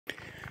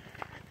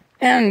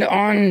And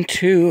on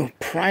to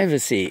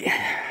privacy.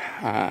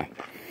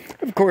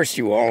 Of course,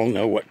 you all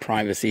know what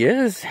privacy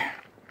is.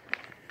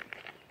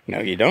 No,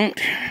 you don't.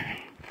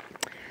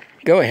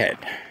 Go ahead.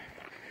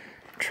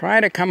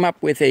 Try to come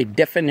up with a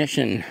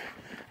definition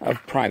of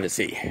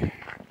privacy.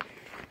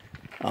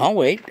 I'll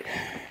wait.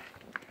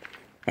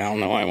 Well,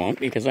 no, I won't,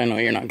 because I know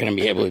you're not going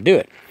to be able to do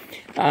it.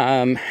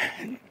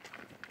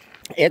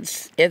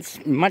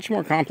 It's much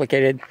more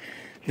complicated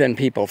than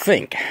people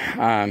think.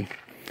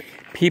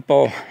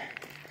 People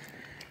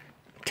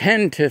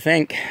tend to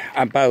think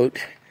about,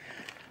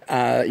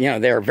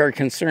 they're very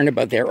concerned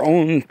about their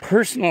own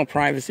personal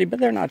privacy, but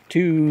they're not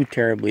too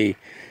terribly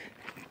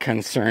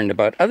concerned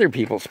about other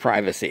people's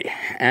privacy.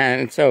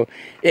 And so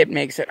it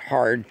makes it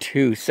hard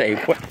to say,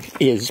 what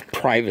is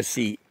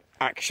privacy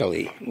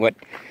actually? What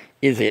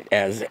is it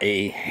as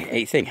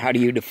a thing? How do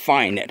you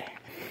define it?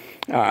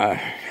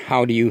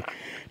 How do you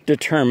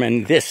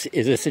determine this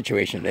is a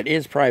situation that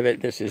is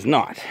private, this is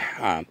not?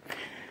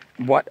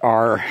 What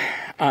are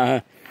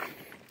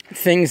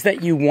things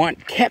that you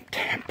want kept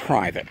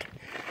private?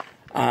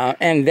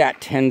 And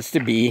that tends to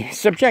be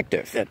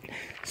subjective. That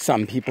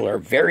some people are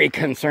very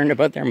concerned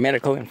about their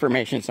medical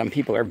information. Some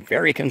people are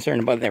very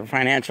concerned about their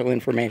financial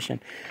information.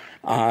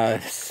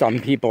 Some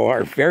people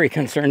are very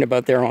concerned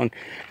about their own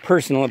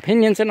personal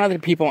opinions, and other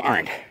people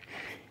aren't.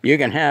 You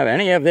can have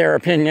any of their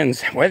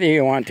opinions, whether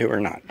you want to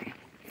or not.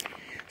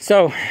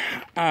 So,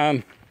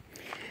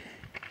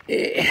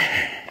 it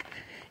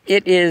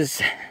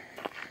is,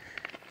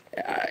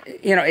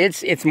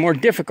 it's more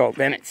difficult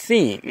than it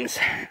seems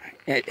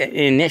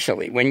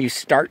initially when you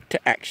start to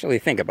actually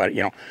think about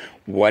it.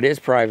 What is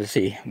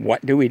privacy?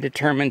 What do we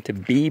determine to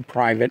be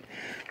private?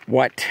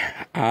 What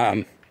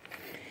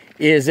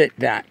is it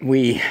that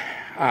we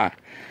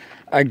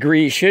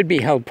agree should be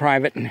held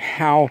private, and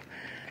how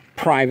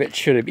private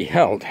should it be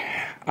held?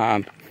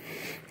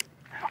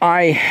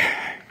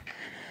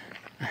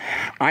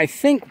 I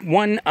think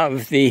one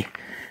of the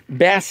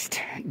best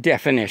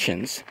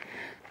definitions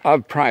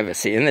of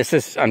privacy, and this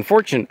is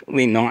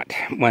unfortunately not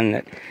one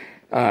that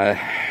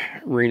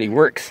really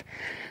works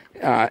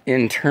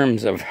in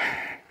terms of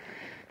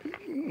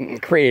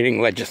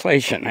creating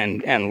legislation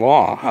and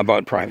law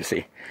about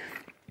privacy.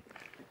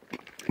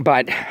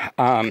 But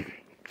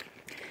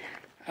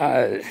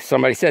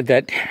somebody said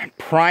that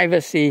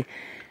privacy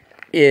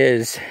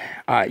is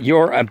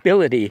your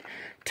ability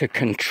to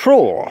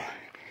control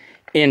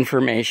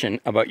information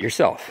about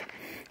yourself.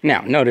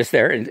 Now, notice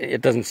there,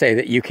 it doesn't say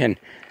that you can,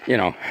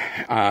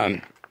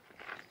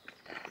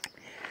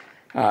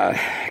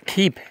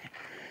 keep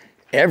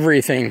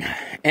everything,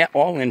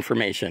 all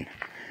information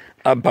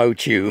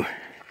about you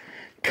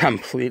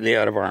completely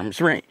out of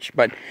arm's reach.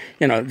 But,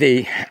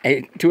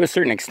 to a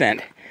certain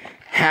extent,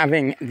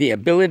 having the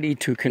ability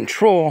to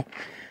control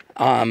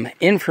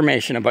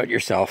information about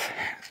yourself,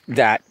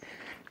 that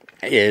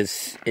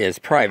is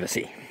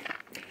privacy.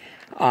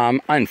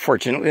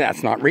 Unfortunately,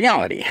 that's not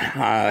reality.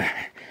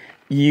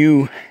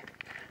 You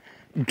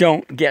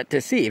don't get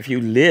to see, if you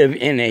live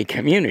in a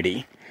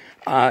community,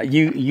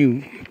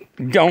 you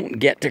don't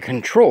get to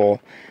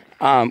control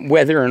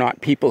whether or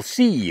not people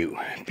see you.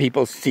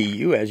 People see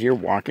you as you're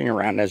walking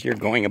around, as you're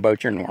going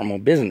about your normal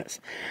business.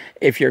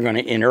 If you're going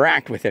to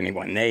interact with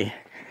anyone, they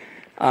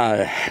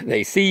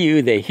see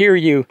you, they hear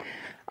you,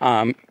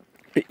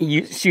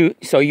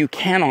 so you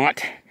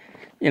cannot,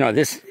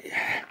 this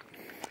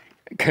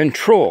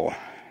control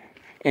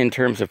in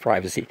terms of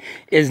privacy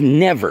is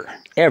never,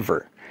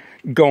 ever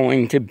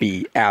going to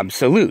be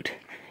absolute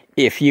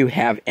if you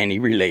have any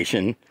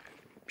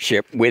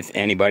relationship with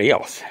anybody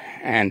else.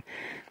 And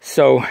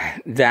so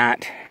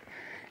that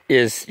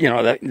is,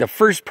 the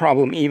first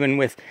problem, even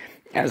with,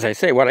 as I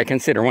say, what I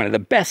consider one of the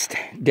best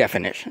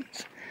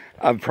definitions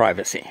of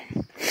privacy.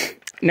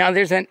 Now,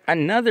 there's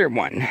another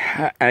one.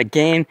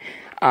 Again,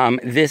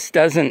 this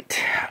doesn't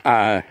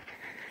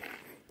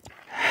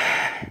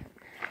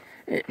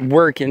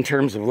work in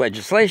terms of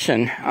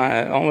legislation,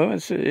 although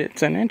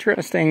it's an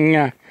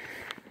interesting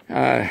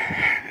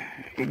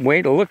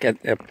way to look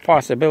at the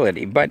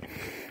possibility. But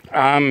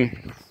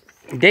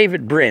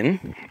David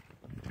Brin,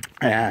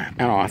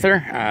 an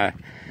author,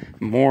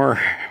 more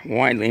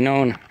widely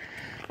known,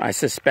 I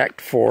suspect,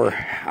 for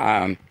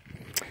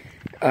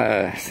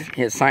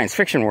his science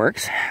fiction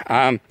works,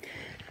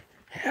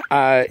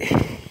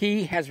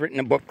 he has written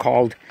a book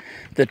called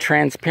The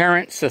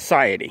Transparent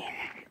Society.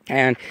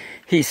 And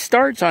he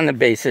starts on the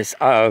basis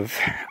of,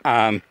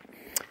 I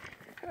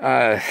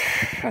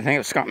think it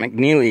was Scott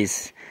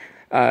McNeely's,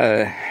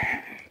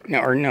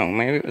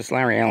 maybe it was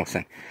Larry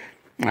Ellison.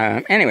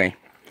 Anyway,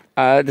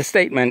 the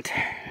statement,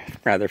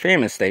 rather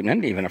famous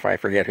statement, even if I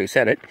forget who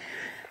said it,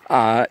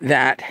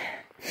 that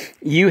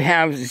you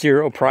have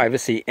zero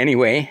privacy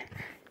anyway,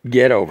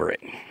 get over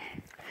it.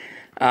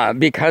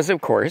 Because,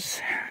 of course,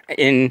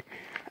 in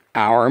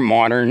our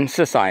modern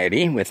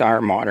society, with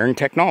our modern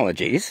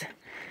technologies,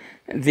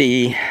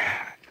 the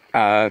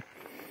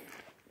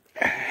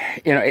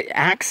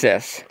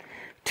access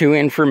to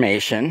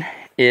information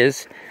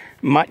is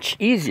much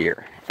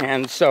easier.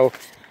 And so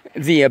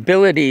the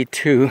ability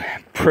to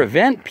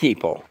prevent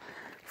people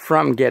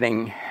from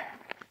getting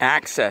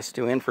access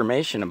to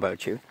information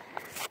about you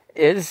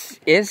is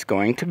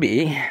going to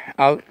be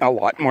a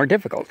lot more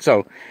difficult.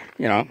 So,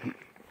 you know,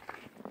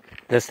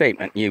 the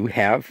statement, you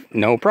have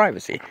no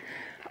privacy.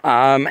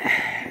 And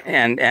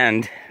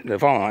the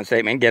following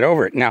statement, get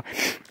over it. Now,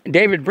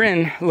 David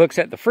Brin looks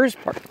at the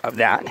first part of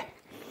that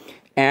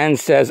and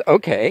says,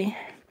 okay,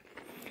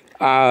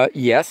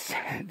 yes,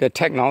 the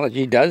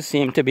technology does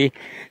seem to be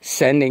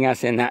sending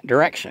us in that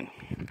direction.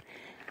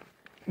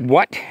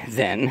 What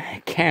then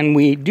can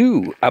we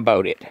do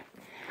about it?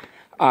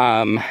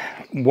 How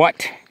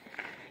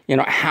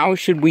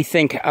should we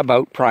think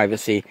about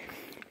privacy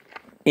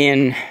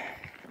in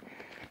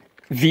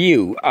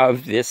view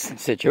of this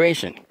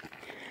situation?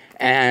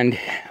 And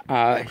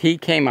he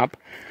came up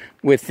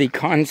with the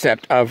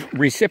concept of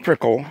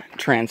reciprocal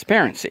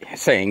transparency,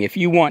 saying if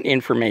you want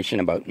information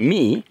about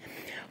me,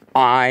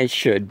 I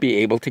should be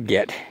able to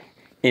get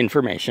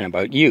information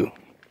about you.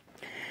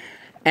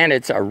 And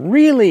it's a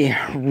really,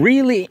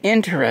 really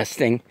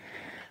interesting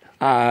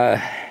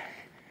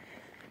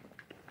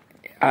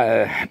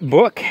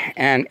book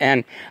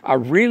and a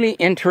really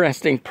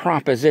interesting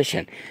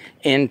proposition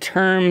in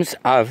terms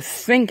of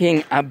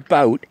thinking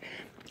about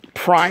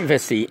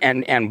privacy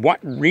and what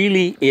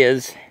really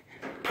is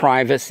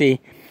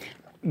privacy,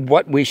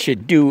 what we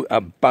should do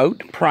about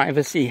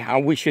privacy, how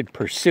we should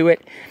pursue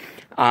it.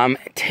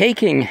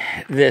 Taking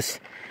this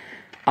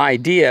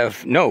idea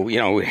of, no,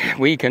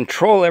 we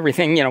control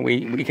everything,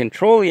 we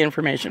control the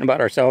information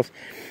about ourselves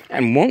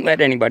and won't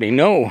let anybody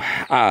know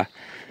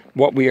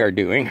what we are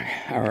doing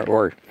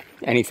or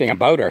anything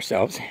about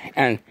ourselves,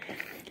 and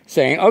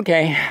saying,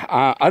 okay,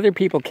 other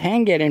people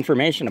can get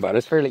information about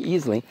us fairly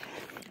easily.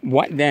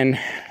 What then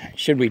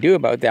should we do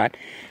about that?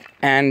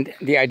 And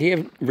the idea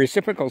of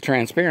reciprocal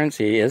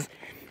transparency is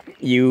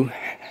you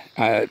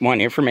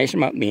want information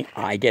about me,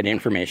 I get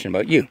information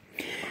about you.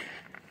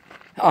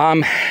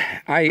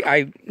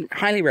 I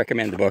highly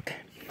recommend the book.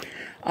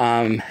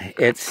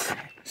 It's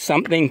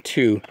something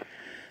to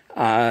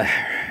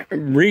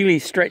really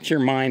stretch your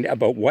mind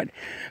about what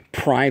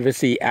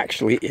privacy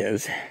actually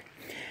is.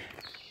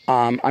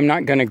 I'm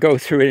not going to go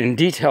through it in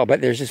detail,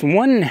 but there's just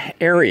one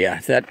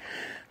area that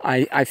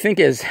I think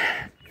is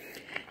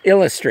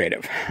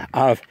illustrative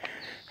of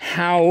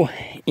how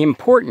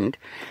important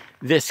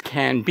this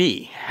can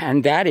be,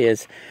 and that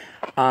is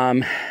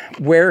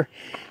where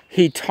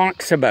he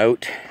talks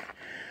about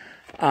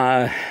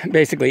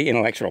basically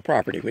intellectual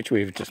property, which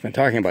we've just been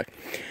talking about,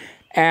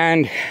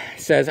 and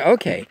says,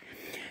 okay,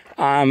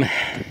 in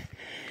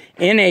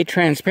a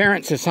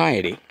transparent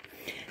society,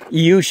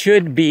 you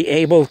should be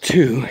able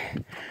to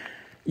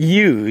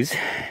use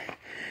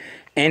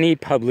any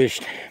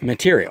published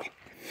material.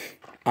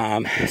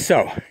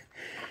 So,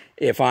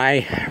 if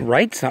I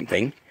write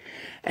something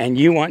and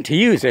you want to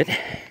use it,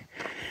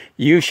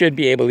 you should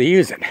be able to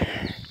use it.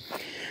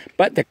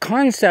 But the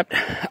concept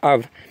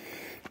of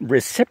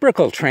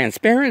reciprocal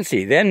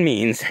transparency then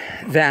means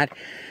that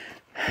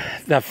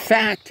the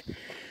fact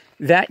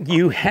that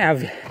you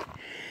have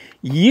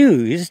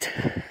used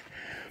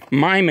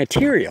my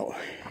material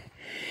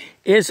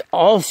is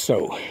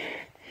also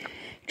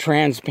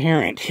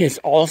transparent, is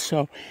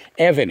also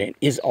evident,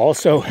 is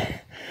also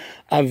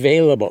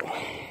available.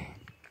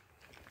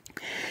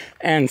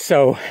 And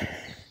so,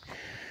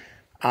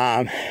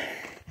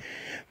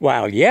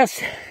 while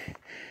yes,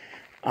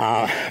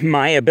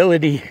 my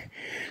ability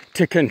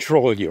to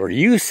control your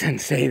use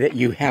and say that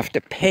you have to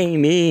pay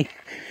me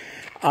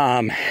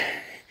some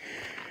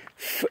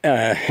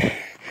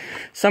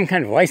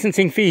kind of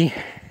licensing fee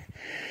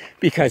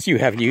because you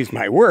have used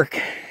my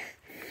work,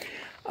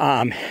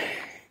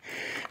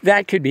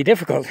 that could be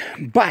difficult.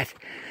 But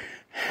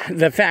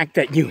the fact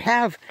that you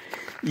have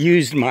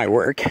used my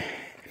work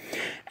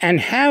and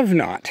have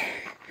not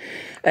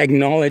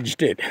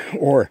acknowledged it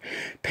or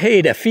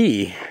paid a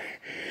fee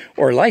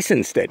or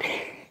licensed it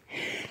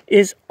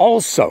is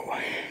also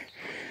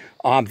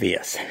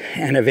obvious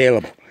and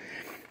available.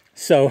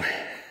 So,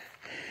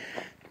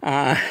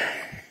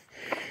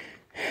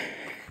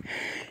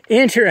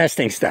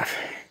 interesting stuff.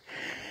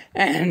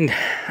 And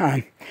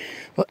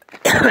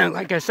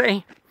like I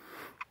say,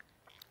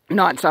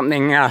 not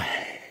something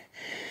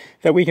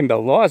that we can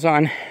build laws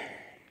on,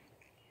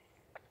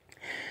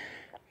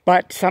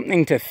 but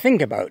something to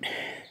think about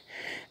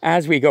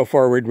as we go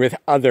forward with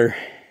other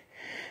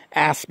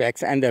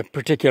aspects, and the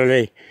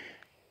particularly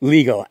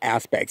legal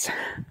aspects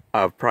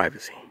of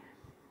privacy.